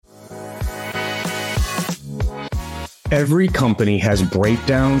Every company has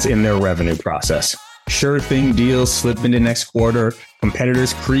breakdowns in their revenue process. Sure thing deals slip into next quarter,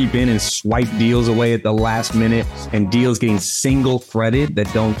 competitors creep in and swipe deals away at the last minute, and deals getting single threaded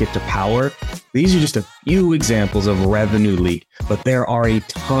that don't get to power. These are just a few examples of revenue leak, but there are a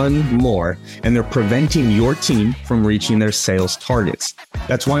ton more, and they're preventing your team from reaching their sales targets.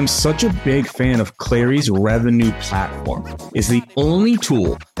 That's why I'm such a big fan of Clari's revenue platform. It's the only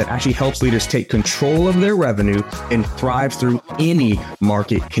tool that actually helps leaders take control of their revenue and thrive through any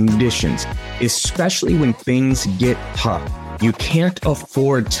market conditions, especially when things get tough. You can't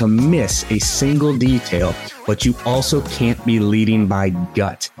afford to miss a single detail, but you also can't be leading by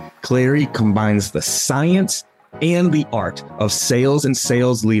gut. Clari combines the science and the art of sales and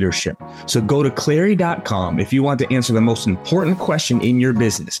sales leadership. So go to Clari.com if you want to answer the most important question in your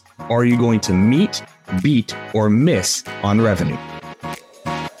business. Are you going to meet, beat, or miss on revenue?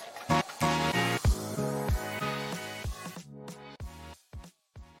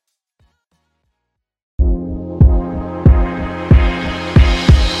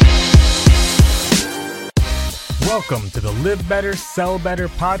 Welcome to the Live Better, Sell Better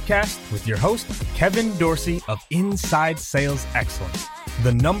podcast with your host, Kevin Dorsey of Inside Sales Excellence,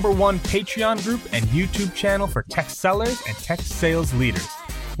 the #1 Patreon group and YouTube channel for tech sellers and tech sales leaders,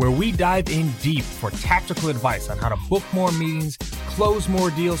 where we dive in deep for tactical advice on how to book more meetings, close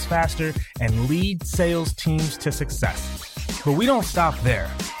more deals faster, and lead sales teams to success. But we don't stop there.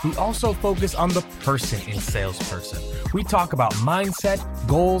 We also focus on the person in salesperson. We talk about mindset,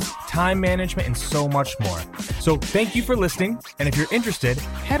 goals, time management, and so much more. So thank you for listening. And if you're interested,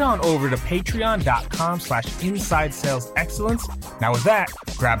 head on over to patreon.com/inside sales excellence. Now with that,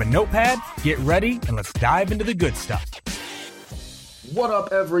 grab a notepad, get ready, and let's dive into the good stuff. What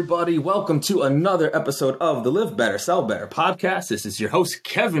up, everybody? Welcome to another episode of the Live Better, Sell Better podcast. This is your host,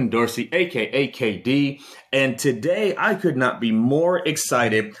 Kevin Dorsey, aka KD. And today I could not be more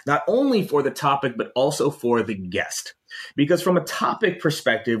excited, not only for the topic, but also for the guest. Because from a topic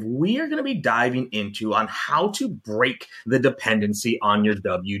perspective, we are going to be diving into on how to break the dependency on your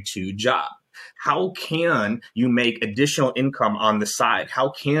W-2 job. How can you make additional income on the side? How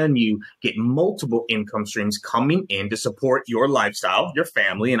can you get multiple income streams coming in to support your lifestyle, your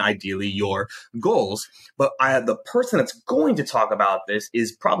family, and ideally your goals? But the person that's going to talk about this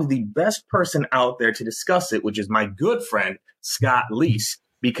is probably the best person out there to discuss it, which is my good friend, Scott Leese,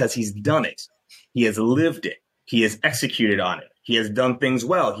 because he's done it. He has lived it. He has executed on it. He has done things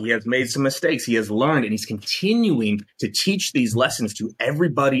well. He has made some mistakes. He has learned, and he's continuing to teach these lessons to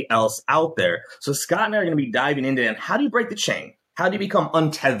everybody else out there. So Scott and I are going to be diving into it. How do you break the chain? How do you become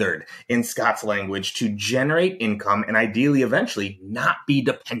untethered, in Scott's language, to generate income and ideally eventually not be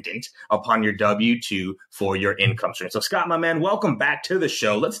dependent upon your W-2 for your income stream? So Scott, my man, welcome back to the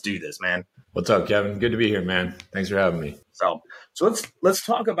show. Let's do this, man. What's up, Kevin? Good to be here, man. Thanks for having me. So let's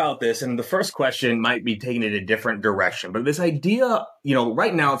talk about this. And the first question might be taking it a different direction. But this idea,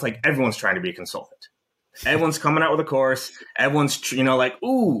 right now it's like everyone's trying to be a consultant. Everyone's coming out with a course. Everyone's, like,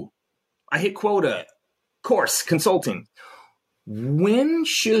 ooh, I hit quota. Course, consulting. When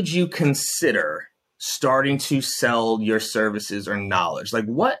should you consider starting to sell your services or knowledge? Like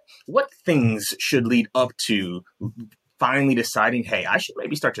what things should lead up to finally deciding, hey, I should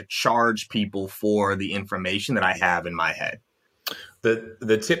maybe start to charge people for the information that I have in my head?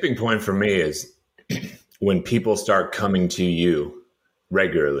 The tipping point for me is when people start coming to you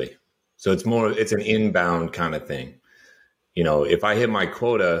regularly. So it's an inbound kind of thing. If I hit my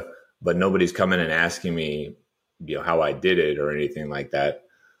quota, but nobody's coming and asking me, how I did it or anything like that,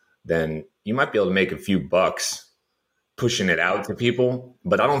 then you might be able to make a few bucks pushing it out to people.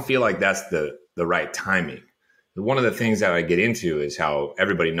 But I don't feel like that's the right timing. One of the things that I get into is how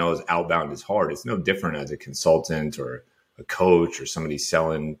everybody knows outbound is hard. It's no different as a consultant or a coach or somebody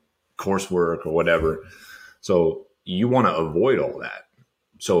selling coursework or whatever. So you want to avoid all that.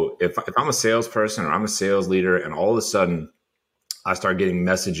 So if I'm a salesperson or I'm a sales leader and all of a sudden I start getting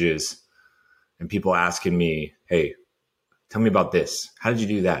messages and people asking me, hey, tell me about this. How did you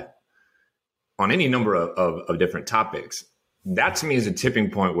do that? On any number of different topics, that to me is a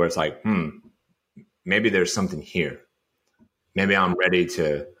tipping point where it's like, maybe there's something here. Maybe I'm ready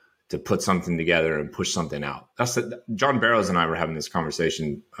to put something together and push something out. John Barrows and I were having this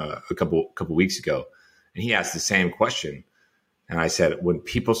conversation a couple weeks ago, and he asked the same question. And I said, when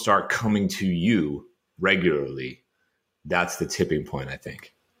people start coming to you regularly, that's the tipping point, I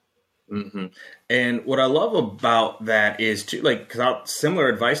think. Mm-hmm. And what I love about that is too, similar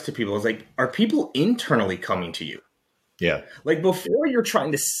advice to people is like, are people internally coming to you? Yeah. Like before you're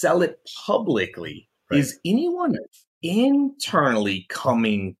trying to sell it publicly, right. Is anyone internally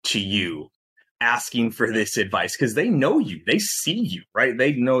coming to you asking for this advice because they know you, they see you, right?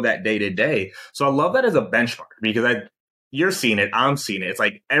 They know that day to day. So I love that as a benchmark because you're seeing it, I'm seeing it. It's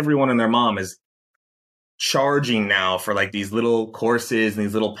like everyone and their mom is charging now for like these little courses and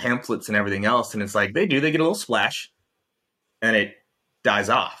these little pamphlets and everything else. And it's like they get a little splash and it dies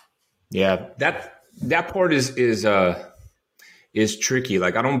off. Yeah, that part is tricky.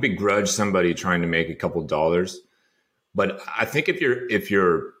 Like I don't begrudge somebody trying to make a couple dollars, but I think if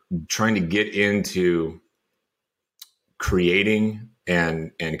you're trying to get into creating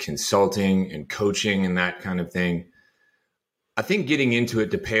and consulting and coaching and that kind of thing, I think getting into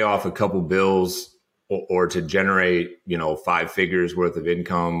it to pay off a couple bills or to generate, 5 figures worth of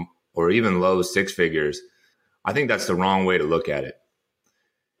income or even low 6 figures, I think that's the wrong way to look at it.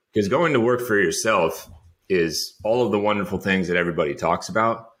 Because going to work for yourself is all of the wonderful things that everybody talks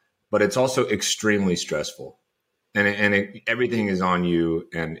about, but it's also extremely stressful. And everything is on you,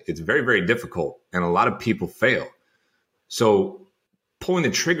 and it's very, very difficult. And a lot of people fail. So pulling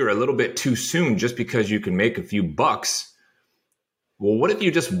the trigger a little bit too soon just because you can make a few bucks, well, what if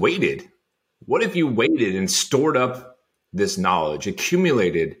you just waited? What if you waited and stored up this knowledge,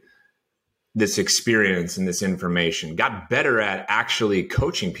 accumulated this experience and this information, got better at actually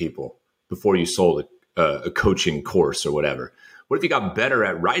coaching people before you sold a coaching course or whatever? What if you got better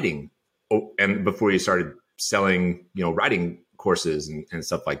at writing and before you started selling, writing courses and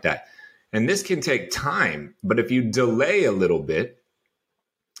stuff like that? And this can take time, but if you delay a little bit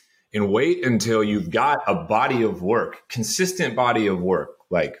and wait until you've got a body of work, consistent body of work,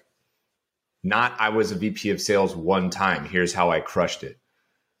 like not I was a VP of sales one time, here's how I crushed it.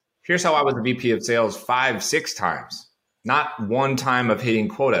 Here's how I was a VP of sales 5, 6 times, not one time of hitting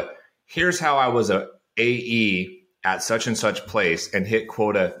quota. Here's how I was a AE at such and such place and hit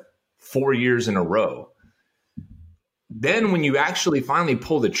quota 4 years in a row. Then when you actually finally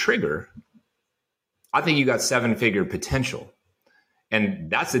pull the trigger, I think you got 7-figure potential. And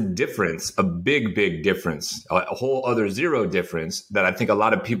that's a difference, a big, big difference, a whole other zero difference that I think a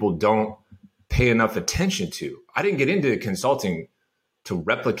lot of people don't pay enough attention to. I didn't get into consulting to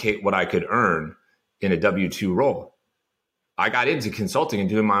replicate what I could earn in a W-2 role. I got into consulting and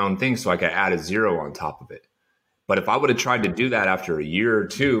doing my own thing so I could add a zero on top of it. But if I would have tried to do that after a year or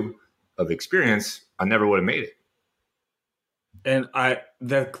two of experience, I never would have made it. And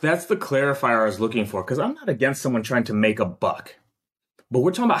that's the clarifier I was looking for, because I'm not against someone trying to make a buck, but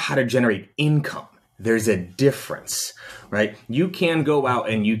we're talking about how to generate income. There's a difference, right? You can go out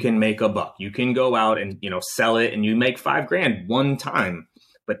and you can make a buck. You can go out and, sell it and you make $5,000 one time,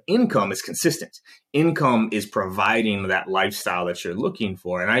 but income is consistent. Income is providing that lifestyle that you're looking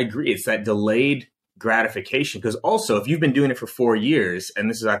for. And I agree. It's that delayed gratification, because also if you've been doing it for 4 years, and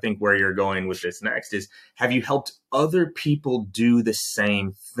this is, I think, where you're going with this next, is have you helped other people do the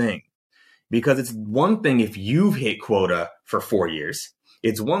same thing? Because it's one thing if you've hit quota for 4 years.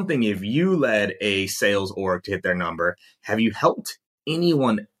 It's one thing if you led a sales org to hit their number. Have you helped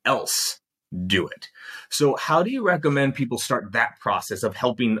anyone else do it? So how do you recommend people start that process of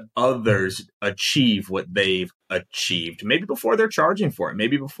helping others achieve what they've achieved? Maybe before they're charging for it,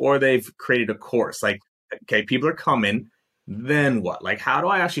 maybe before they've created a course. Like, okay, people are coming, then what? Like, how do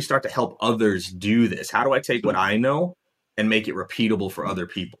I actually start to help others do this? How do I take what I know and make it repeatable for other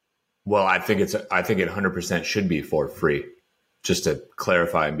people? Well, I think it 100% should be for free. Just to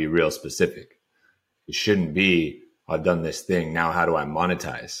clarify and be real specific, it shouldn't be, I've done this thing, now how do I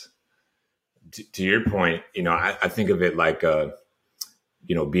monetize? To your point, I think of it like,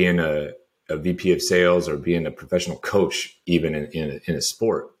 being a VP of sales or being a professional coach, even in a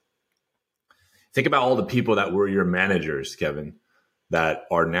sport. Think about all the people that were your managers, Kevin, that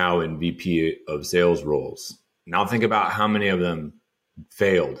are now in VP of sales roles. Now think about how many of them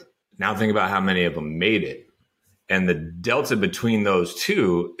failed. Now think about how many of them made it. And the delta between those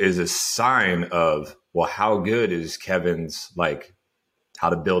two is a sign of, well, how good is Kevin's, like, how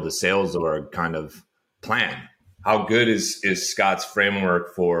to build a sales org kind of plan? How good is Scott's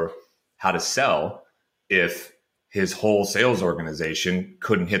framework for how to sell if his whole sales organization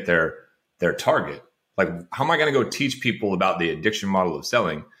couldn't hit their target? Like, how am I going to go teach people about the addiction model of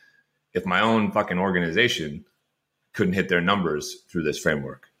selling if my own fucking organization couldn't hit their numbers through this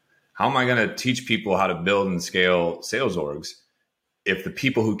framework? How am I going to teach people how to build and scale sales orgs if the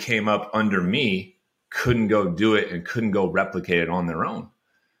people who came up under me couldn't go do it and couldn't go replicate it on their own?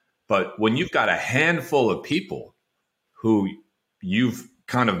 But when you've got a handful of people who you've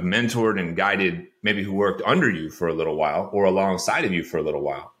kind of mentored and guided, maybe who worked under you for a little while or alongside of you for a little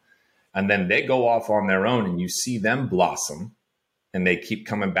while, and then they go off on their own and you see them blossom and they keep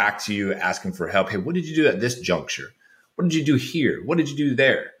coming back to you asking for help. Hey, what did you do at this juncture? What did you do here? What did you do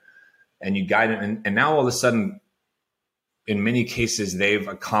there? and you guide them. And now all of a sudden, in many cases, they've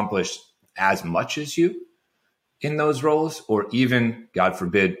accomplished as much as you in those roles, or even, God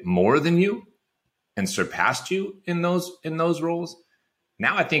forbid, more than you, and surpassed you in those roles.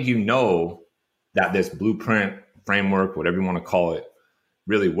 Now I think you know that this blueprint, framework, whatever you want to call it,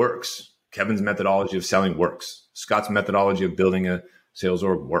 really works. Kevin's methodology of selling works. Scott's methodology of building a sales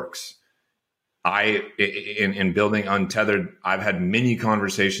org works. In building Untethered, I've had many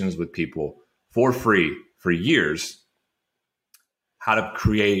conversations with people for free for years, how to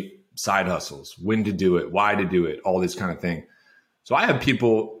create side hustles, when to do it, why to do it, all this kind of thing. So I have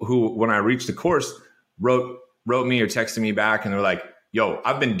people who, when I reached the course, wrote me or texted me back, and they're like, yo,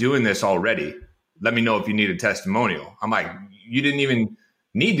 I've been doing this already. Let me know if you need a testimonial. I'm like, you didn't even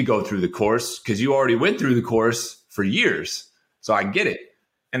need to go through the course because you already went through the course for years. So I get it.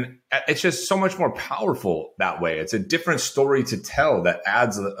 And it's just so much more powerful that way. It's a different story to tell that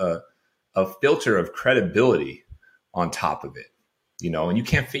adds a filter of credibility on top of it, and you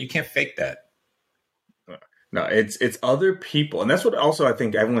can't fake that. No, it's other people. And that's what also I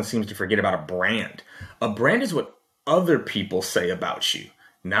think everyone seems to forget about a brand. A brand is what other people say about you,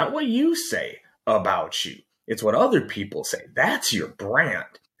 not what you say about you. It's what other people say. That's your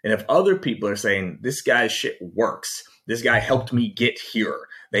brand. And if other people are saying, this guy's shit works, this guy helped me get here,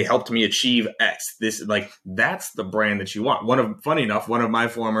 they helped me achieve X, that's the brand that you want. Funny enough, one of my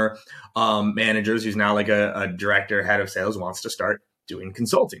former managers, who's now like a director, head of sales, wants to start doing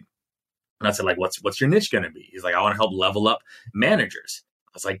consulting. And I said, what's your niche going to be? He's like, I want to help level up managers.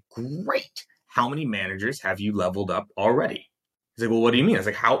 I was like, great. How many managers have you leveled up already? He's like, well, what do you mean? I was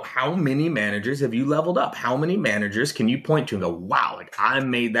like, how many managers have you leveled up? How many managers can you point to and go, wow, I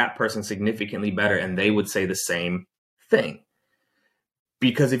made that person significantly better? And they would say the same thing.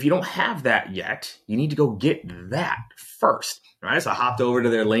 Because if you don't have that yet, you need to go get that first. Right? So I hopped over to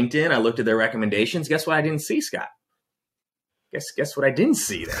their LinkedIn. I looked at their recommendations. Guess what I didn't see, Scott? Guess what I didn't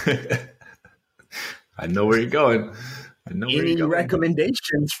see there? I know where you're going. Any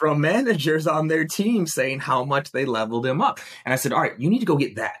recommendations from managers on their team saying how much they leveled him up. And I said, all right, you need to go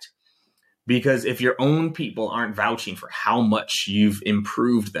get that. Because if your own people aren't vouching for how much you've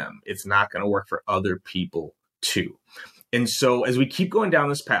improved them, it's not going to work for other people too. And so as we keep going down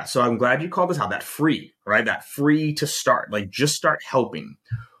this path, so I'm glad you called this out, that free, right? That free to start, just start helping.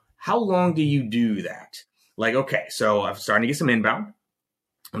 How long do you do that? Okay, so I'm starting to get some inbound.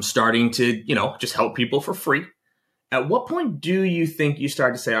 I'm starting to, just help people for free. At what point do you think you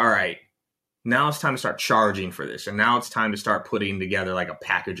start to say, all right, now it's time to start charging for this, and now it's time to start putting together a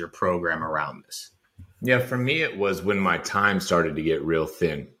package or program around this? Yeah, for me, it was when my time started to get real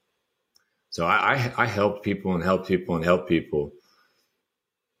thin. So I helped people and helped people and helped people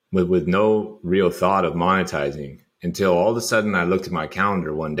with no real thought of monetizing, until all of a sudden I looked at my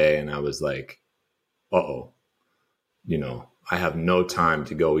calendar one day and I was like, uh-oh, I have no time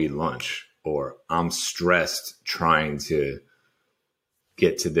to go eat lunch, or I'm stressed trying to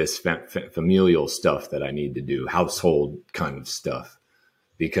get to this familial stuff that I need to do, household kind of stuff,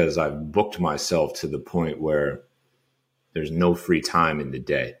 because I've booked myself to the point where there's no free time in the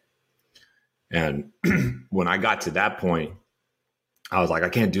day. And when I got to that point, I was like, I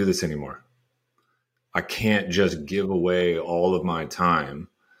can't do this anymore. I can't just give away all of my time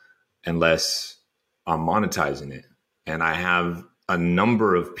unless I'm monetizing it. And I have a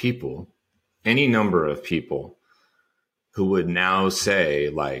number of people, any number of people, who would now say,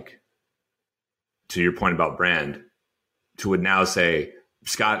 to your point about brand, who would now say,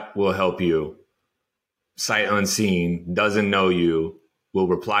 Scott will help you, sight unseen, doesn't know you, will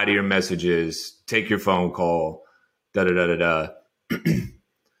reply to your messages, take your phone call, I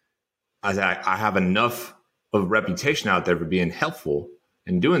have enough of reputation out there for being helpful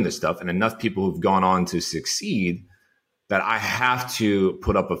and doing this stuff, and enough people who've gone on to succeed, that I have to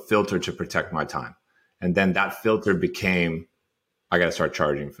put up a filter to protect my time. And then that filter became, I got to start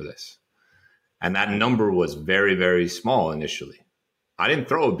charging for this. And that number was very, very small initially. I didn't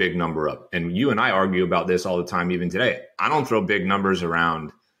throw a big number up. And you and I argue about this all the time, even today. I don't throw big numbers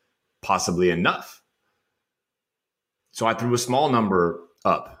around possibly enough. So I threw a small number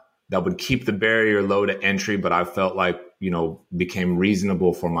up that would keep the barrier low to entry, but I felt became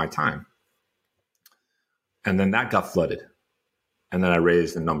reasonable for my time. And then that got flooded. And then I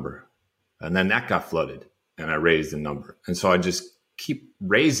raised the number. And then that got flooded. And I raised the number. And so I just keep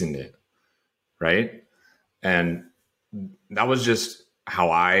raising it. Right. And that was just how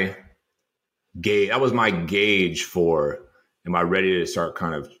that was my gauge for, am I ready to start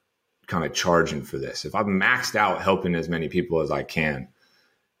kind of charging for this? If I've maxed out helping as many people as I can,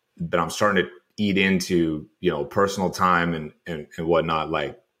 but I'm starting to eat into, personal time and whatnot,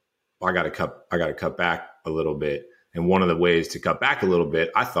 I got to cut back a little bit. And one of the ways to cut back a little bit,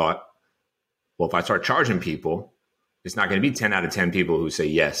 I thought, well, if I start charging people, it's not going to be 10 out of 10 people who say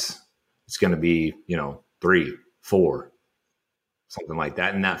yes. It's going to be, 3, 4, something like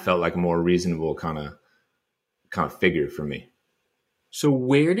that. And that felt like a more reasonable kind of figure for me. So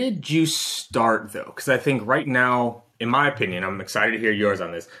where did you start though? Because I think right now, in my opinion, I'm excited to hear yours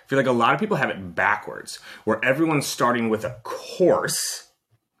on this. I feel like a lot of people have it backwards, where everyone's starting with a course,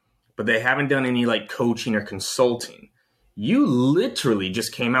 but they haven't done any like coaching or consulting. You literally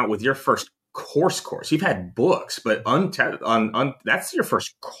just came out with your first course. You've had books, but that's your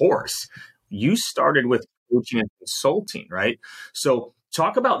first course. You started with coaching and consulting, right? So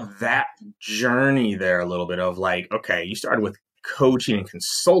talk about that journey there a little bit of like, okay, you started with coaching and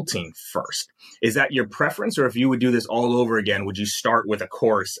consulting first. Is that your preference? Or if you would do this all over again, would you start with a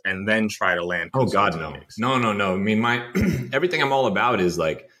course and then try to land? Oh God, no. No. I mean, everything I'm all about is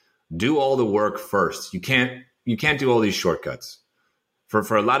like, do all the work first. You can't do all these shortcuts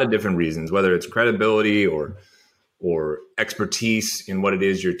for a lot of different reasons, whether it's credibility or expertise in what it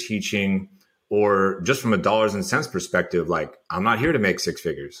is you're teaching, or just from a dollars and cents perspective. Like, I'm not here to make 6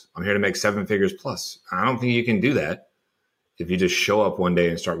 figures. I'm here to make 7 figures plus. I don't think you can do that if you just show up one day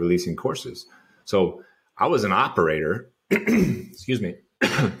and start releasing courses. So I was an operator, excuse me.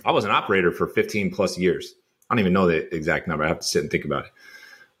 I was an operator for 15 plus years. I don't even know the exact number. I have to sit and think about it.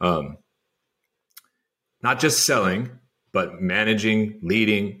 Not just selling, but managing,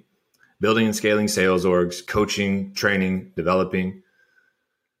 leading, building and scaling sales orgs, coaching, training, developing.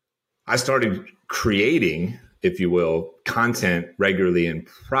 I started creating, if you will, content regularly in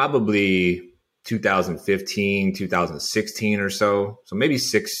probably 2015, 2016 or so. So maybe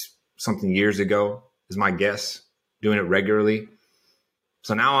 6 something years ago is my guess, doing it regularly.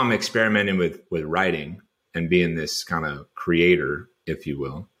 So now I'm experimenting with writing and being this kind of creator, if you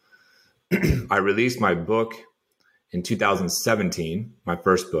will. I released my book in 2017, my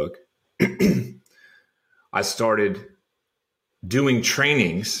first book. I started doing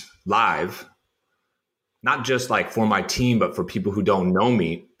trainings live, not just like for my team, but for people who don't know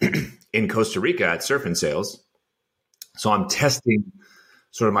me in Costa Rica at Surf and Sales. So I'm testing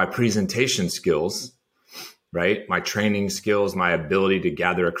sort of my presentation skills, right? My training skills, my ability to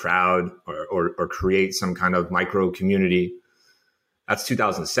gather a crowd or create some kind of micro community. That's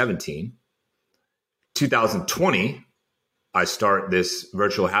 2017. 2020, I start this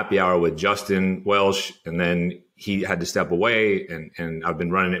virtual happy hour with Justin Welsh, and then he had to step away, and I've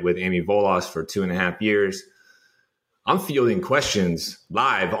been running it with Amy Volos for 2.5 years. I'm fielding questions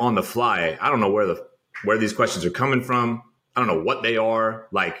live on the fly. I don't know where these questions are coming from. I don't know what they are.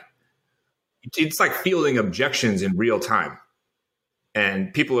 Like, it's like fielding objections in real time,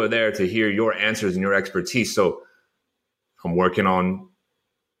 and people are there to hear your answers and your expertise. So I'm working on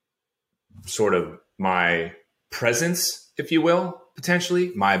sort of my presence, if you will,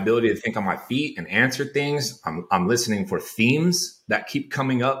 potentially my ability to think on my feet and answer things. I'm listening for themes that keep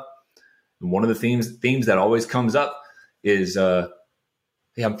coming up. And one of the themes that always comes up is, I'm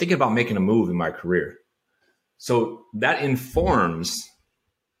thinking about making a move in my career. So that informs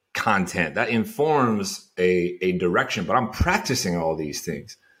content, that informs a direction, but I'm practicing all these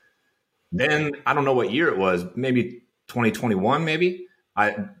things. Then I don't know what year it was, maybe 2021, maybe.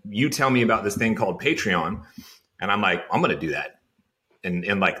 You tell me about this thing called Patreon, and I'm like, I'm going to do that.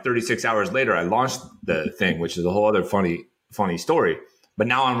 And like 36 hours later, I launched the thing, which is a whole other funny story. But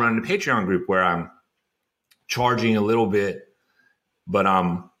now I'm running a Patreon group where I'm charging a little bit, but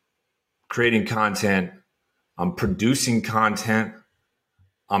I'm creating content. I'm producing content.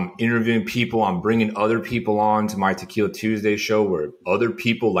 I'm interviewing people. I'm bringing other people on to my Tequila Tuesday show where other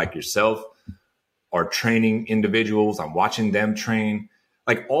people like yourself are training individuals. I'm watching them train.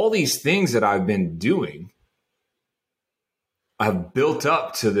 Like, all these things that I've been doing, I've built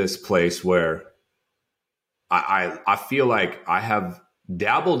up to this place where I feel like I have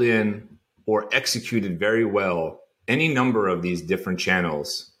dabbled in or executed very well any number of these different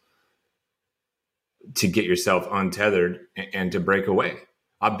channels to get yourself untethered and to break away.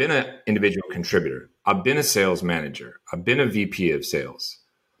 I've been an individual contributor. I've been a sales manager. I've been a VP of sales.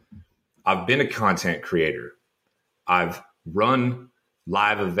 I've been a content creator. I've run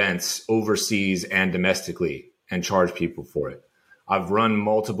live events overseas and domestically and charged people for it. I've run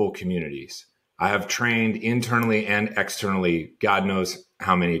multiple communities. I have trained internally and externally, God knows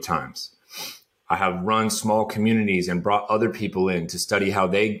how many times. I have run small communities and brought other people in to study how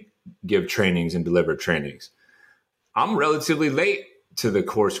they give trainings and deliver trainings. I'm relatively late to the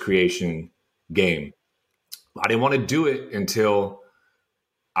course creation game. I didn't want to do it until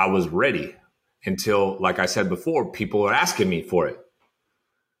I was ready, until, like I said before, people are asking me for it.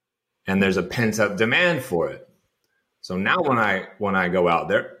 and there's a pent up demand for it. So now when I go out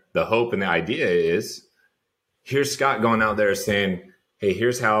there, the hope and the idea is, here's Scott going out there saying, hey,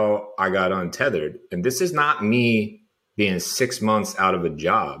 here's how I got untethered. And this is not me being 6 months out of a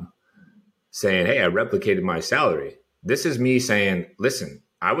job saying, hey, I replicated my salary. This is me saying, listen,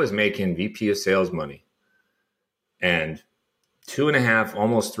 I was making VP of sales money. And 2.5,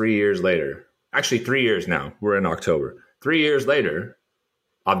 almost 3 years later, actually 3 years now, we're in October. 3 years later,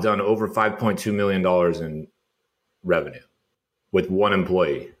 I've done over $5.2 million in revenue with one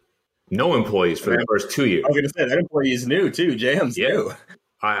employee. No employees for the first 2 years. I was going to say, that employee is new too. JM's new.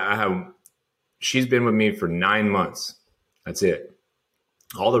 I have, she's been with me for 9 months. That's it.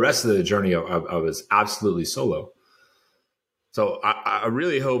 All the rest of the journey, I was absolutely solo. So I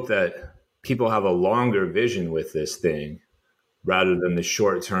really hope that people have a longer vision with this thing rather than the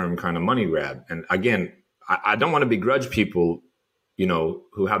short-term kind of money grab. And again, I don't want to begrudge people, you know,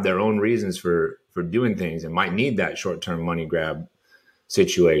 who have their own reasons for doing things and might need that short-term money grab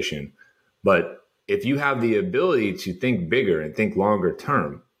situation. But if you have the ability to think bigger and think longer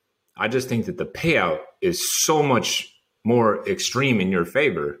term, I just think that the payout is so much more extreme in your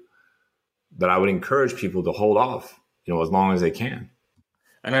favor that I would encourage people to hold off, you know, as long as they can.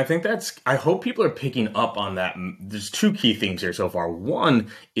 And I think I hope people are picking up on that. There's two key themes here so far.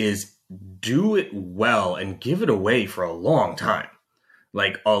 One is do it well and give it away for a long time,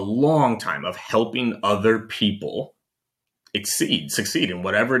 like a long time of helping other people succeed in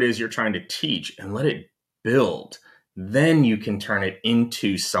whatever it is you're trying to teach, and let it build. Then you can turn it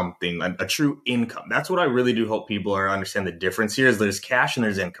into something, like a true income. That's what I really do hope people understand. The difference here is there's cash and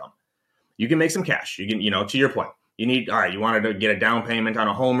there's income. You can make some cash. You can, you know, to your point, you wanted to get a down payment on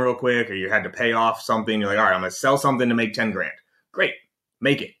a home real quick, or you had to pay off something. You're like, all right, I'm going to sell something to make 10 grand. Great.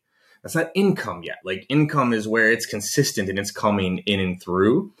 Make it. That's not income yet. Like, income is where it's consistent and it's coming in and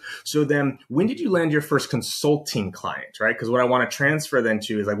through. So then when did you land your first consulting client, right? Because what I want to transfer then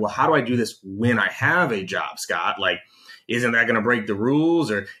to is like, well, how do I do this when I have a job, Scott? Like, isn't that going to break the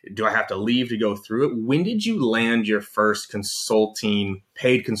rules, or do I have to leave to go through it? When did you land your first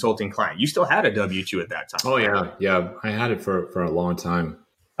paid consulting client? You still had a W-2 at that time. Oh, yeah. Yeah. I had it for a long time.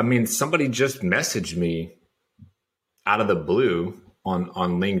 I mean, somebody just messaged me out of the blue on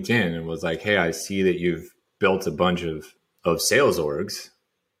LinkedIn and was like, hey, I see that you've built a bunch of sales orgs.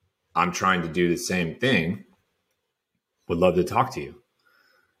 I'm trying to do the same thing. Would love to talk to you.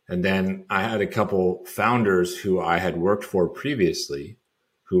 And then I had a couple founders who I had worked for previously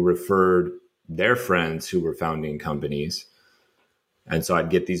who referred their friends who were founding companies. And so I'd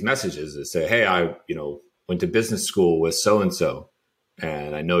get these messages that say, hey, I, went to business school with so-and-so,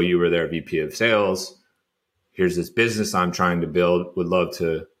 and I know you were their VP of sales. Here's this business I'm trying to build. Would love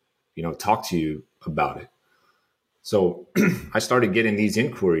to, talk to you about it. So I started getting these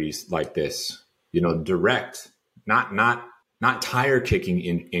inquiries like this, direct, not tire kicking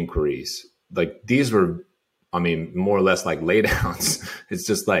inquiries. Like, these were, more or less like laydowns. It's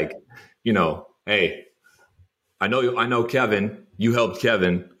just like, hey, I know Kevin, you helped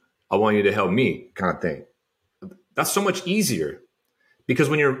Kevin. I want you to help me, kind of thing. That's so much easier, because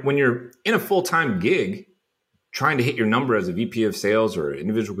when you're in a full-time gig, trying to hit your number as a VP of sales or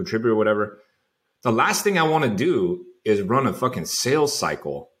individual contributor or whatever, the last thing I want to do is run a fucking sales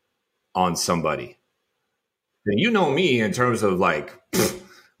cycle on somebody. And you know me in terms of like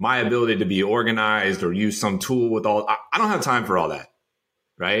my ability to be organized or use some tool with I don't have time for all that.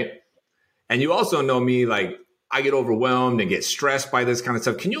 Right. And you also know me, like, I get overwhelmed and get stressed by this kind of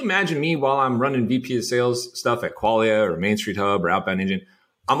stuff. Can you imagine me while I'm running VP of sales stuff at Qualia or Main Street Hub or Outbound Engine?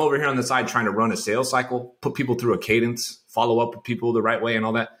 I'm over here on the side trying to run a sales cycle, put people through a cadence, follow up with people the right way and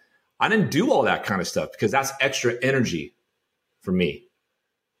all that. I didn't do all that kind of stuff because that's extra energy for me.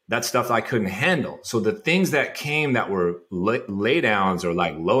 That's stuff I couldn't handle. So the things that came that were laydowns or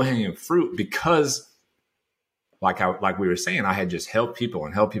like low-hanging fruit, because like we were saying, I had just helped people.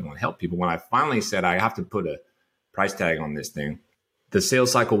 When I finally said I have to put a price tag on this thing, the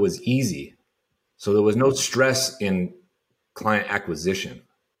sales cycle was easy. So there was no stress in client acquisition,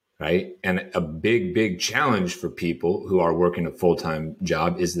 right? And a big challenge for people who are working a full-time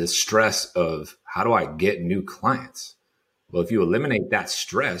job is the stress of, how do I get new clients? Well, if you eliminate that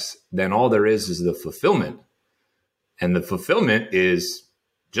stress, then all there is the fulfillment. And the fulfillment is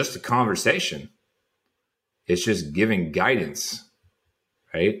just a conversation. It's just giving guidance,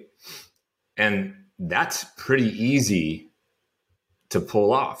 right? And that's pretty easy to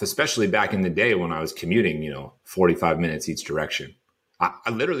pull off, especially back in the day when I was commuting, 45 minutes each direction. I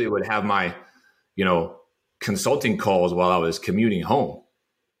literally would have my, consulting calls while I was commuting home.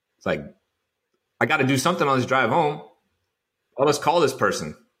 It's like, I got to do something on this drive home. Well, let's call this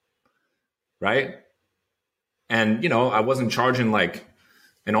person. right? And, I wasn't charging like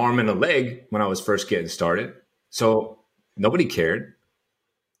an arm and a leg when I was first getting started. So nobody cared.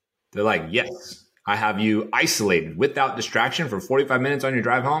 They're like, yes, I have you isolated without distraction for 45 minutes on your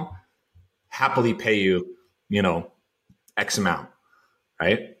drive home. Happily pay you, X amount,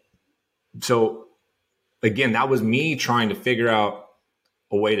 right? So again, that was me trying to figure out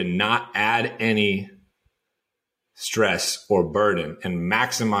a way to not add any stress or burden and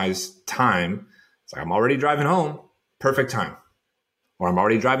maximize time. It's like, I'm already driving home, perfect time. Or I'm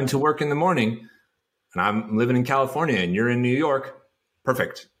already driving to work in the morning and I'm living in California and you're in New York.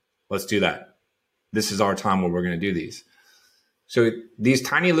 Perfect. Let's do that. This is our time where we're going to do these. So these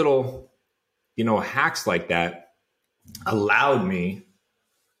tiny little, hacks like that allowed me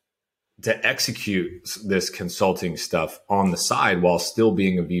to execute this consulting stuff on the side while still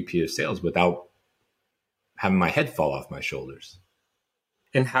being a VP of sales without having my head fall off my shoulders.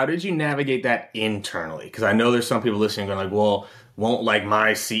 And how did you navigate that internally? Because I know there's some people listening going like, well, won't like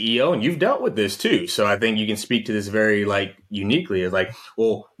my CEO, and you've dealt with this too. So I think you can speak to this very like uniquely as like,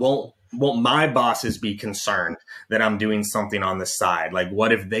 well, won't my bosses be concerned that I'm doing something on the side? Like,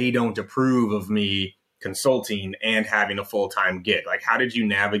 what if they don't approve of me consulting and having a full-time gig? Like, how did you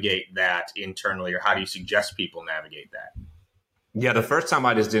navigate that internally, or how do you suggest people navigate that? Yeah, the first time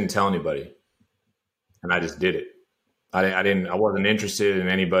I just didn't tell anybody, and I just did it. I wasn't interested in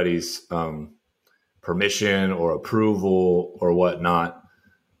anybody's permission or approval or whatnot.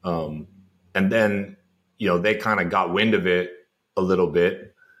 And then, they kind of got wind of it a little bit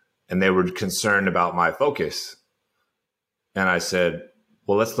and they were concerned about my focus. And I said,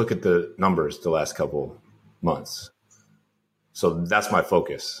 well, let's look at the numbers the last couple months. So that's my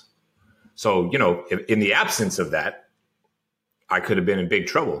focus. So, in the absence of that, I could have been in big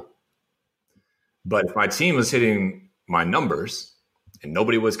trouble. But if my team was hitting my numbers and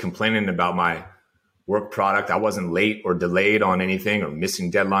nobody was complaining about my work product, I wasn't late or delayed on anything or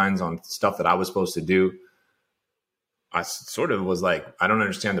missing deadlines on stuff that I was supposed to do, I sort of was like, I don't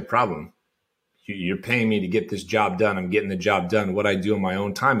understand the problem. You're paying me to get this job done. I'm getting the job done. What I do in my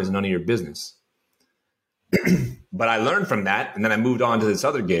own time is none of your business. But I learned from that. And then I moved on to this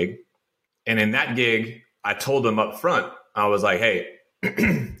other gig. And in that gig, I told them up front, I was like, hey,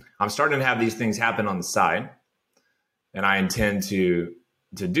 I'm starting to have these things happen on the side. And I intend to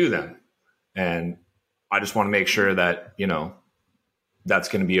do them. And I just want to make sure that, that's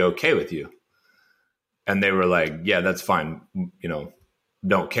going to be okay with you. And they were like, yeah, that's fine.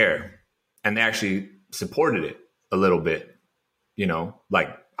 Don't care. And they actually supported it a little bit.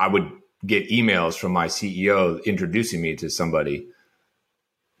 Like I would get emails from my CEO introducing me to somebody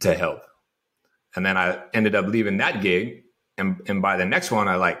to help. And then I ended up leaving that gig. And by the next one,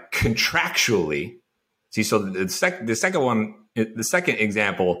 I like contractually see. So the second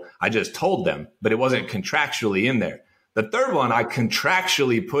example, I just told them, but it wasn't contractually in there. The third one, I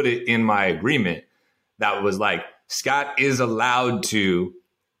contractually put it in my agreement that was like, Scott is allowed to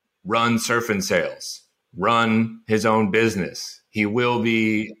run Surf and Sales, run his own business. He will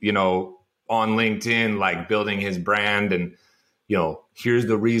be, on LinkedIn, like building his brand and, here's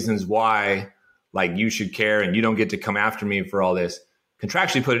the reasons why, like you should care and you don't get to come after me for all this.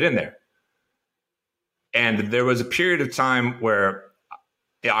 Contractually put it in there. And there was a period of time where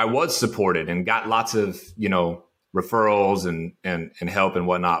I was supported and got lots of, referrals and help and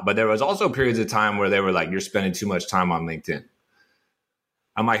whatnot. But there was also periods of time where they were like, you're spending too much time on LinkedIn.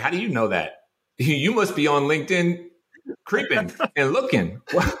 I'm like, how do you know that? You must be on LinkedIn creeping and looking.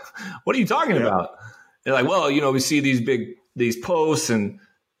 What are you talking about? They're like, well, we see these posts and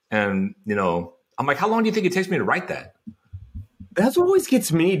I'm like, how long do you think it takes me to write that? That's what always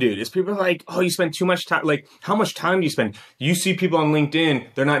gets me, dude, is people are like, oh, you spend too much time. Like, how much time do you spend? You see people on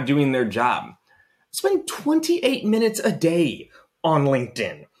LinkedIn, they're not doing their job. I spend 28 minutes a day on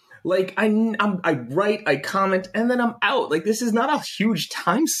LinkedIn. Like, I write, I comment, and then I'm out. Like, this is not a huge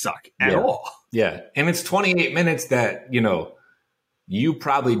time suck at all. Yeah. And it's 28 minutes that, you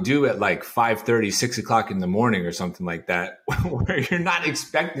probably do at like 5:30, 6 o'clock in the morning or something like that, where you're not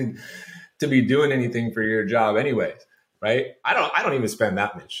expected to be doing anything for your job anyways. Right? I don't even spend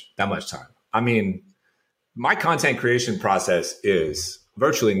that much time. I mean, my content creation process is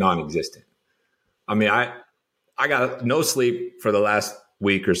virtually non-existent. I mean, I got no sleep for the last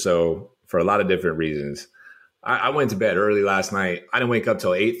week or so for a lot of different reasons. I went to bed early last night. I didn't wake up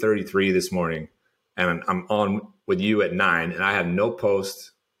till 8:33 this morning, and I'm on with you at 9, and I have no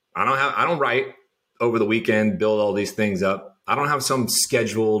post. I don't write over the weekend, build all these things up. I don't have some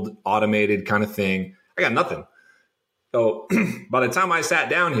scheduled, automated kind of thing. I got nothing. So by the time I sat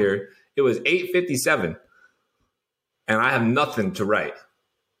down here, it was 8:57 and I have nothing to write.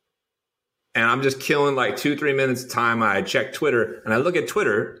 and I'm just killing like 2-3 minutes of time. I check Twitter and I look at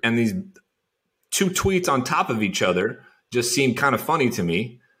Twitter and these 2 tweets on top of each other just seemed kind of funny to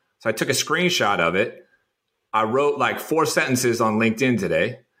me. So I took a screenshot of it. I wrote like 4 sentences on LinkedIn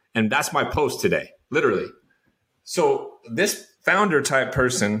today, and that's my post today, literally. So this founder type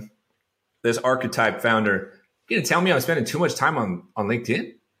person, this archetype founder, you gonna tell me I'm spending too much time on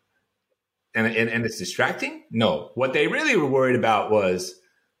LinkedIn? And it's distracting? No. What they really were worried about was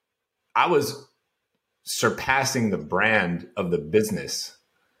I was surpassing the brand of the business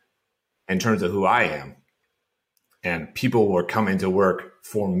in terms of who I am. And people were coming to work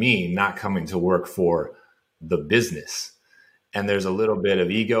for me, not coming to work for the business. And there's a little bit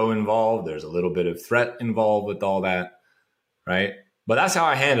of ego involved. There's a little bit of threat involved with all that, right? But that's how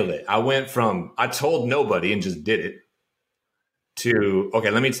I handled it. I went from, I told nobody and just did it, to,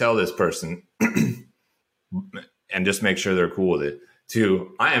 okay, let me tell this person and just make sure they're cool with it,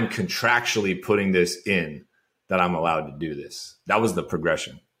 to, I am contractually putting this in that I'm allowed to do this. That was the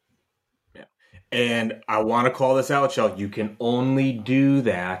progression. And I want to call this out, y'all. You can only do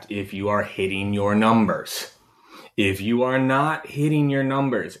that if you are hitting your numbers. If you are not hitting your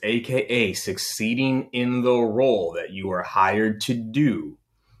numbers, aka succeeding in the role that you are hired to do,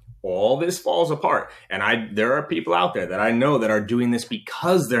 all this falls apart. And there are people out there that I know that are doing this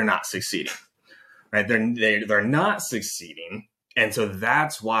because they're not succeeding. Right? They're not succeeding. And so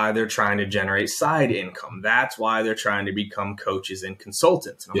that's why they're trying to generate side income. That's why they're trying to become coaches and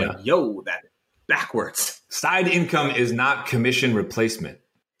consultants. And I'm like, yo, that backwards. Side income is not commission replacement.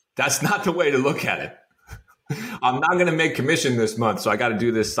 That's not the way to look at it. I'm not going to make commission this month, so I got to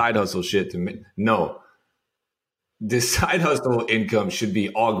do this side hustle shit no. This side hustle income should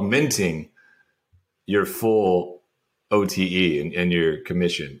be augmenting your full OTE and your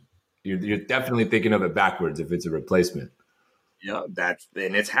commission. You're definitely thinking of it backwards if it's a replacement. Yeah,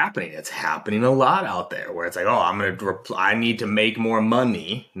 and it's happening. It's happening a lot out there where it's like, oh, I need to make more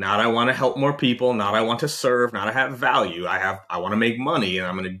money. Not I want to help more people. Not I want to serve. Not I have value. I want to make money, and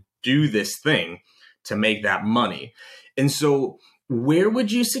I'm going to do this thing to make that money. And so where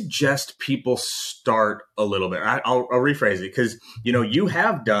would you suggest people start a little bit? I'll rephrase it, because, you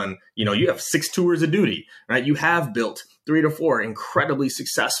have done, you have 6 tours of duty, right? You have built 3 to 4 incredibly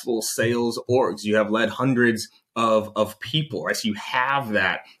successful sales orgs. You have led hundreds of people, right? So you have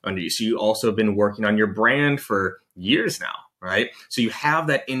that under you. So you also have been working on your brand for years now, right? So you have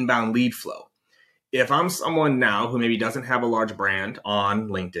that inbound lead flow. If I'm someone now who maybe doesn't have a large brand on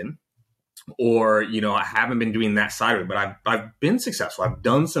LinkedIn, or, I haven't been doing that side of it, but I've been successful. I've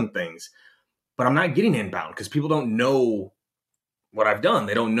done some things, but I'm not getting inbound because people don't know what I've done.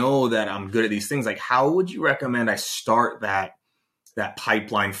 They don't know that I'm good at these things. Like, how would you recommend I start that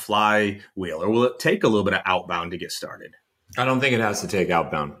pipeline flywheel, or will it take a little bit of outbound to get started? I don't think it has to take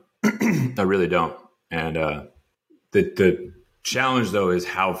outbound. I really don't. And the challenge, though, is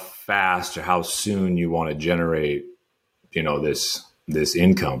how fast or how soon you want to generate, this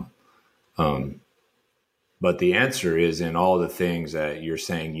income. But the answer is in all the things that you're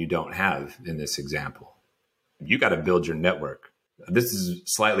saying you don't have in this example. You got to build your network. This is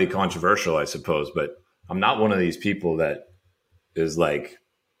slightly controversial, I suppose, but I'm not one of these people that is like,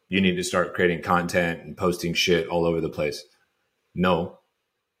 you need to start creating content and posting shit all over the place. No,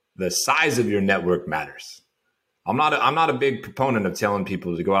 the size of your network matters. I'm not a big proponent of telling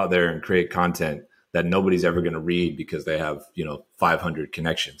people to go out there and create content that nobody's ever going to read because they have, 500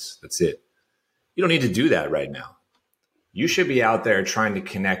 connections. That's it. You don't need to do that right now. You should be out there trying to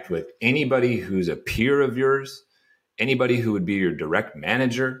connect with anybody who's a peer of yours, anybody who would be your direct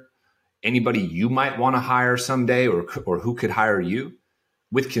manager, anybody you might want to hire someday or who could hire you,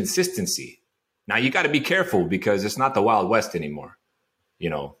 with consistency. Now, you got to be careful because it's not the Wild West anymore.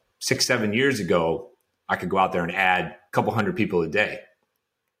 6-7 years ago, I could go out there and add a couple hundred people a day.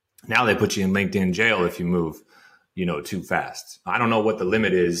 Now they put you in LinkedIn jail if you move, too fast. I don't know what the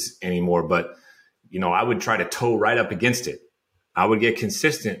limit is anymore, but I would try to toe right up against it. I would get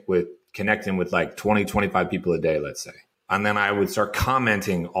consistent with connecting with like 20, 25 people a day, let's say. And then I would start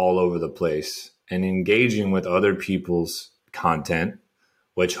commenting all over the place and engaging with other people's content,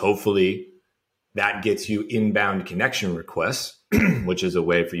 which hopefully that gets you inbound connection requests, which is a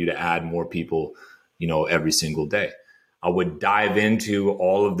way for you to add more people, every single day. I would dive into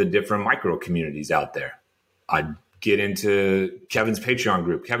all of the different micro communities out there. I'd get into Kevin's Patreon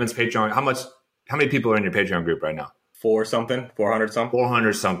group. How many people are in your Patreon group right now? 400 something.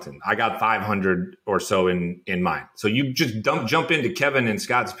 400 something. I got 500 or so in mine. So you just jump into Kevin and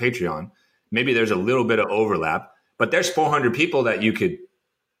Scott's Patreon. Maybe there's a little bit of overlap, but there's 400 people that you could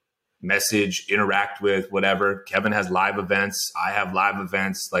message, interact with, whatever. Kevin has live events. I have live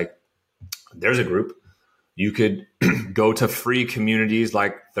events. Like, There's a group. You could go to free communities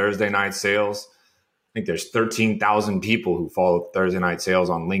like Thursday Night Sales. I think there's 13,000 people who follow Thursday Night Sales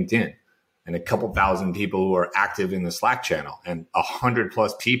on LinkedIn, and a couple thousand people who are active in the Slack channel, and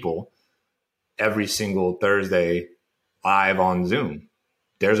 100+ people every single Thursday live on Zoom.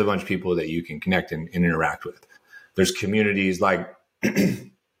 There's a bunch of people that you can connect and interact with. There's communities like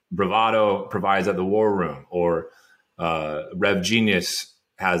Bravado provides at the War Room, or Rev Genius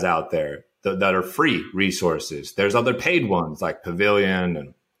has out there that are free resources. There's other paid ones like Pavilion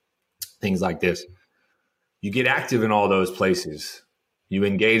and things like this. You get active in all those places. You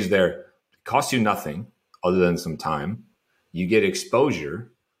engage there. It costs you nothing other than some time. You get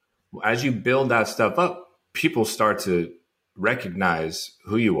exposure. As you build that stuff up, people start to recognize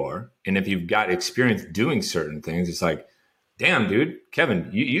who you are. And if you've got experience doing certain things, it's like, damn, dude, Kevin,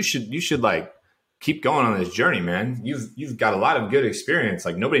 you should like keep going on this journey, man. You've got a lot of good experience.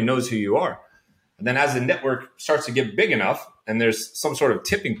 Like, nobody knows who you are. And then as the network starts to get big enough and there's some sort of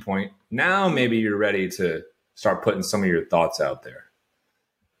tipping point, now maybe you're ready to start putting some of your thoughts out there.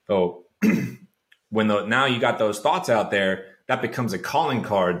 So now you got those thoughts out there, that becomes a calling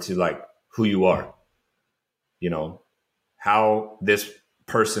card to like who you are, you know, how this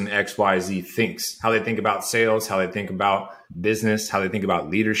person XYZ thinks, how they think about sales, how they think about business, how they think about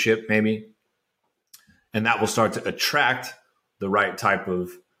leadership, maybe. And that will start to attract the right type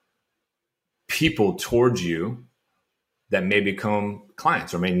of people towards you that may become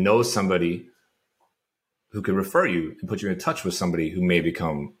clients or may know somebody who could refer you and put you in touch with somebody who may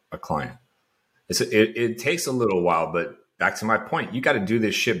become a client. It takes a little while, but back to my point, you got to do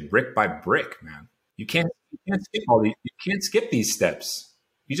this shit brick by brick, man. You can't skip these steps.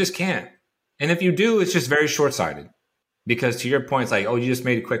 You just can't. And if you do, it's just very short-sighted, because to your point, it's like, oh, you just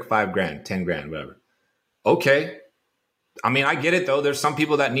made a quick $5,000, $10,000, whatever. Okay. I mean, I get it though. There's some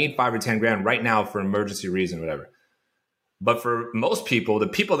people that need $5,000 or $10,000 right now for emergency reason, whatever. But for most people, the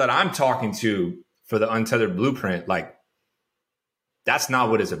people that I'm talking to for the Untethered Blueprint, like, that's not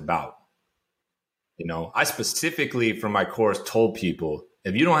what it's about. You know, I specifically for my course told people,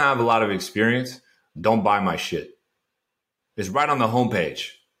 if you don't have a lot of experience, don't buy my shit. It's right on the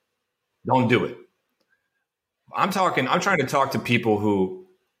homepage. Don't do it. I'm trying to talk to people who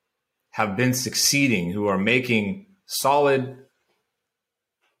have been succeeding, who are making solid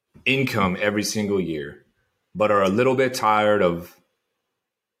income every single year, but are a little bit tired of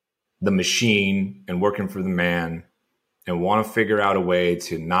the machine and working for the man, and want to figure out a way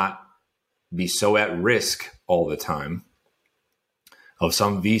to not be so at risk all the time of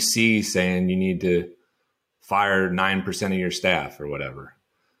some VC saying you need to fire 9% of your staff or whatever,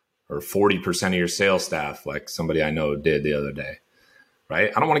 or 40% of your sales staff, like somebody I know did the other day, right?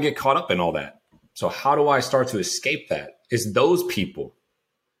 I don't want to get caught up in all that. So how do I start to escape that? It's those people,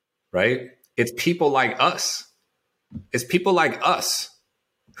 right? It's people like us. It's people like us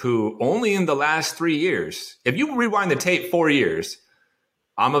who only in the last 3 years, if you rewind the tape 4 years,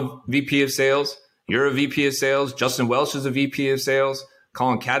 I'm a VP of sales. You're a VP of sales. Justin Welsh is a VP of sales.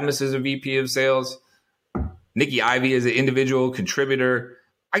 Colin Cadmus is a VP of sales. Nikki Ivey is an individual contributor.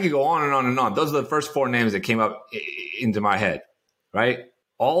 I could go on and on and on. Those are the first 4 names that came up into my head, right?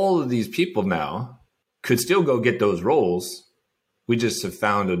 All of these people now could still go get those roles. We just have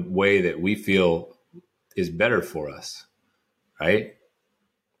found a way that we feel is better for us, right?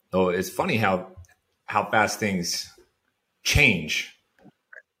 So it's funny how fast things change.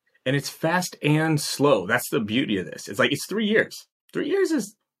 And it's fast and slow. That's the beauty of this. It's like, it's 3 years. 3 years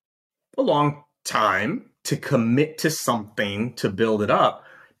is a long time to commit to something, to build it up,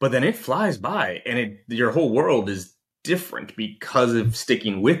 but then it flies by, and your whole world is different because of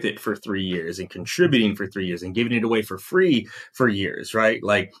sticking with it for 3 years and contributing for 3 years and giving it away for free for years, right?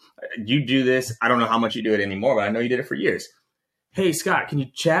 Like, you do this. I don't know how much you do it anymore, but I know you did it for years. Hey, Scott, can you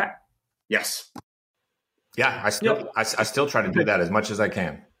chat? Yes. Yeah, I still try to do that as much as I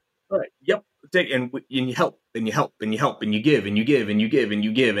can. All right. Yep. And you help, and you help, and you help, and you give, and you give, and you give, and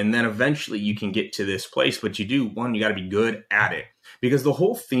you give. And then eventually you can get to this place. But you got to be good at it. Because the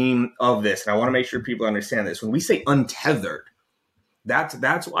whole theme of this, and I want to make sure people understand this, when we say untethered,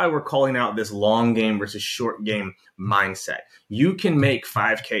 that's why we're calling out this long game versus short game mindset. You can make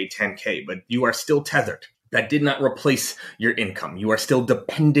 5K, 10K, but you are still tethered. That did not replace your income. You are still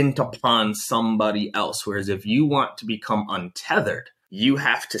dependent upon somebody else. Whereas if you want to become untethered, you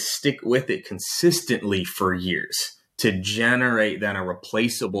have to stick with it consistently for years to generate then a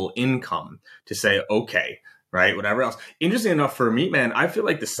replaceable income to say, okay, right, whatever else. Interesting enough for me, man, I feel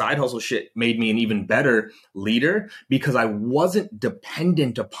like the side hustle shit made me an even better leader because I wasn't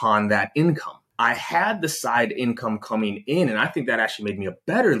dependent upon that income. I had the side income coming in. And I think that actually made me a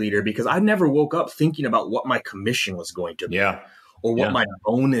better leader because I never woke up thinking about what my commission was going to be or what my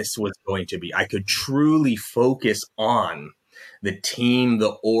bonus was going to be. I could truly focus on the team,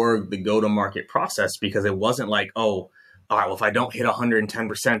 the org, the go-to-market process, because it wasn't like, oh, all right, well, if I don't hit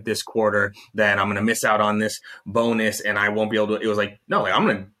 110% this quarter, then I'm going to miss out on this bonus and I won't be able to. It was like, no, like, I'm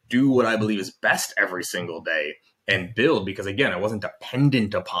going to do what I believe is best every single day and build, because again, I wasn't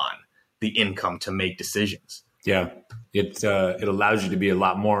dependent upon the income to make decisions. Yeah. It allows you to be a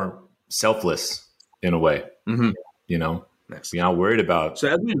lot more selfless in a way, you know, you're not worried about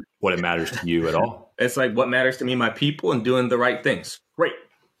what it matters to you at all. It's like, what matters to me, my people, and doing the right things. Great.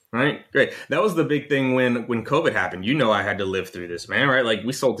 Right. Great. That was the big thing when COVID happened. You know, I had to live through this, man. Right. Like,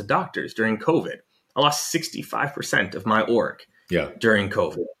 we sold to doctors during COVID. I lost 65% of my org during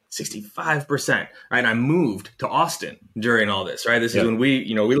COVID. 65%. Right. I moved to Austin during all this. Right. This is when we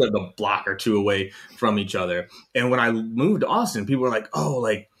lived a block or two away from each other. And when I moved to Austin, people were like, oh,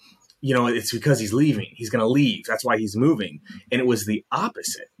 like, you know, it's because he's leaving. He's going to leave. That's why he's moving. And it was the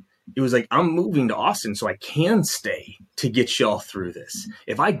opposite. It was like, I'm moving to Austin so I can stay to get y'all through this.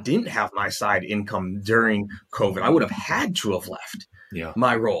 If I didn't have my side income during COVID, I would have had to have left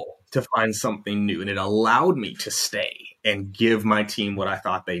my role to find something new. And it allowed me to stay and give my team what I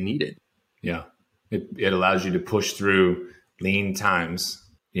thought they needed. Yeah. It allows you to push through lean times,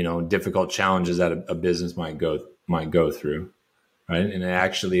 you know, difficult challenges that a business might go through. Right. And it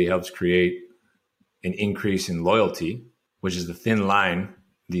actually helps create an increase in loyalty, which is the thin line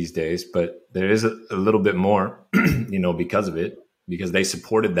these days, but there is a little bit more, you know, because of it, because they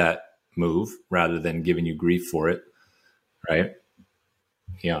supported that move rather than giving you grief for it. Right.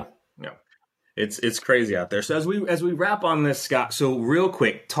 Yeah. Yeah. It's crazy out there. So as we wrap on this, Scott, so real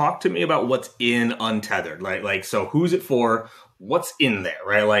quick, talk to me about what's in Untethered. Like, so who's it for? What's in there,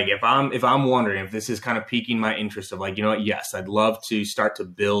 right? Like, if I'm wondering if this is kind of piquing my interest of, like, you know what, yes, I'd love to start to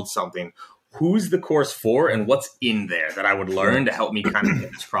build something. Who's the course for, and what's in there that I would learn to help me kind of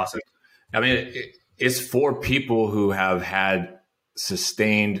get this process? I mean, it's for people who have had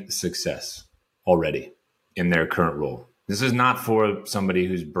sustained success already in their current role. This is not for somebody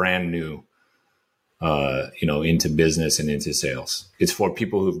who's brand new, you know, into business and into sales. It's for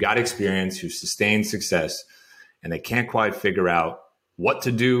people who've got experience, who've sustained success, and they can't quite figure out what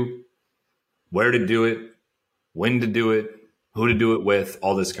to do, where to do it, when to do it, who to do it with,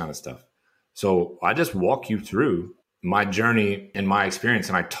 all this kind of stuff. So I just walk you through my journey and my experience,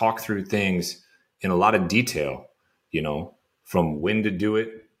 and I talk through things in a lot of detail, you know, from when to do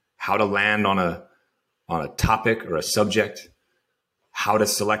it, how to land on a topic or a subject, how to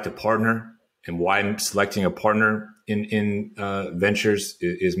select a partner, and why selecting a partner in ventures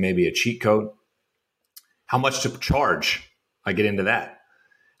is maybe a cheat code. How much to charge, I get into that.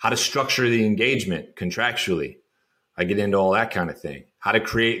 How to structure the engagement contractually, I get into all that kind of thing. How to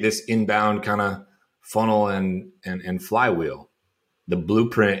create this inbound kind of funnel and flywheel, the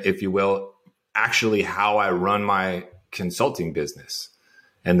blueprint, if you will, actually how I run my consulting business,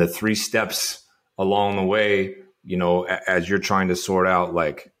 and the 3 steps along the way, you know, as you're trying to sort out,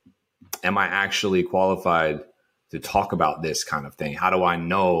 like, am I actually qualified to talk about this kind of thing? How do I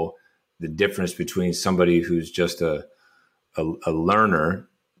know the difference between somebody who's just a learner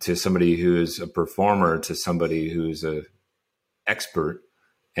to somebody who is a performer to somebody who's a expert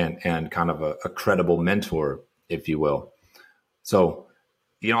and kind of a credible mentor, if you will. So,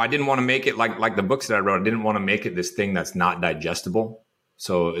 you know, I didn't want to make it like the books that I wrote. I didn't want to make it this thing that's not digestible.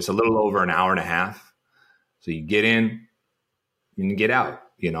 So it's a little over an hour and a half. So you get in and you get out.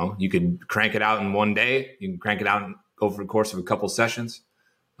 You know, you could crank it out in one day. You can crank it out over the course of a couple sessions.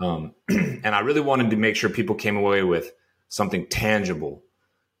 And I really wanted to make sure people came away with something tangible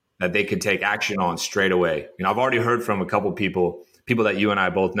that they could take action on straight away. You know, I've already heard from a couple people that you and I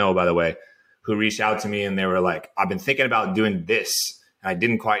both know, by the way, who reached out to me and they were like, I've been thinking about doing this and I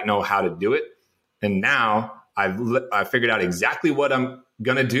didn't quite know how to do it. And now I figured out exactly what I'm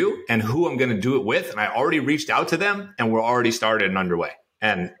going to do and who I'm going to do it with. And I already reached out to them and we're already started and underway.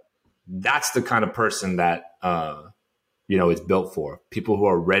 And that's the kind of person that, you know, it's built for. People who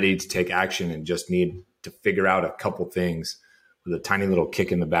are ready to take action and just need to figure out a couple things with a tiny little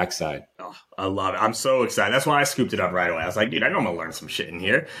kick in the backside. Oh, I love it. I'm so excited. That's why I scooped it up right away. I was like, dude, I know I'm going to learn some shit in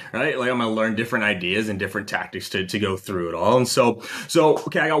here, right? Like, I'm going to learn different ideas and different tactics to go through it all. And so,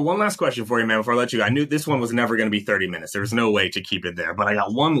 okay, I got one last question for you, man, before I let you go. I knew this one was never going to be 30 minutes. There was no way to keep it there. But I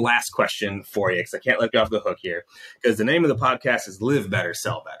got one last question for you because I can't let you off the hook here. Because the name of the podcast is Live Better,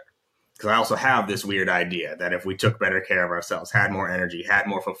 Sell Better. Because I also have this weird idea that if we took better care of ourselves, had more energy, had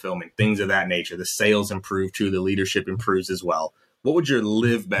more fulfillment, things of that nature, the sales improve too, the leadership improves as well. what would your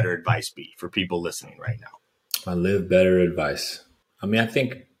live better advice be for people listening right now? My live better advice. I mean, I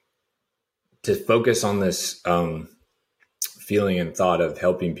think to focus on this feeling and thought of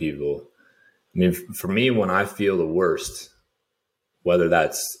helping people. I mean, for me, when I feel the worst, whether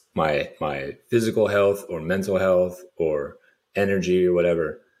that's my physical health or mental health or energy or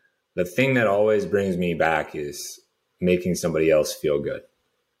whatever, the thing that always brings me back is making somebody else feel good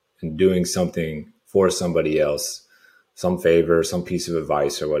and doing something for somebody else, some favor, some piece of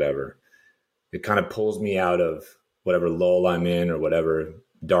advice or whatever. It kind of pulls me out of whatever lull I'm in or whatever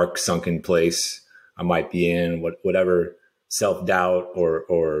dark sunken place I might be in, whatever self-doubt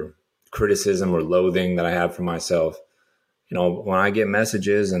or criticism or loathing that I have for myself. You know, when I get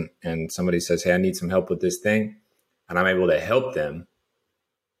messages and somebody says, hey, I need some help with this thing, and I'm able to help them,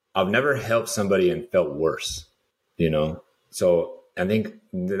 I've never helped somebody and felt worse, you know? So I think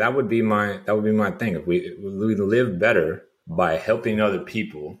that would be my thing. If we live better by helping other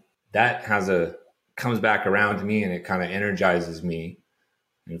people, that comes back around to me and it kind of energizes me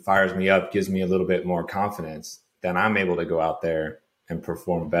and fires me up, gives me a little bit more confidence. Then I'm able to go out there and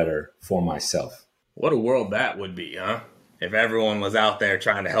perform better for myself. What a world that would be, huh? If everyone was out there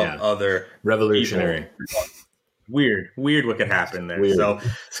trying to help other revolutionary people. Weird what could happen there. Weird. So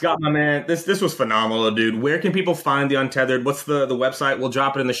Scott, my man, this was phenomenal, dude. Where can people find the Untethered? What's the website? We'll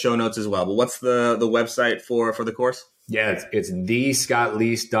drop it in the show notes as well. But what's the website for the course? Yeah, it's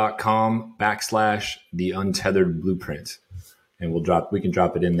thescottleese.com/the Untethered Blueprint. And we can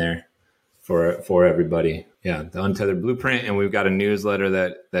drop it in there for everybody. Yeah, the Untethered Blueprint. And we've got a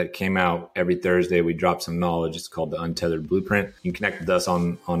newsletter that came out every Thursday. We drop some knowledge. It's called the Untethered Blueprint. You can connect with us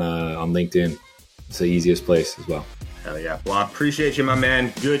on LinkedIn. It's the easiest place as well. Hell yeah. Well, I appreciate you, my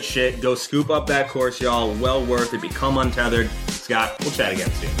man. Good shit. Go scoop up that course, y'all. Well worth it. Become untethered. Scott, we'll chat again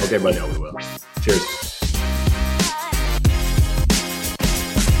soon. Okay, buddy. We will. Cheers.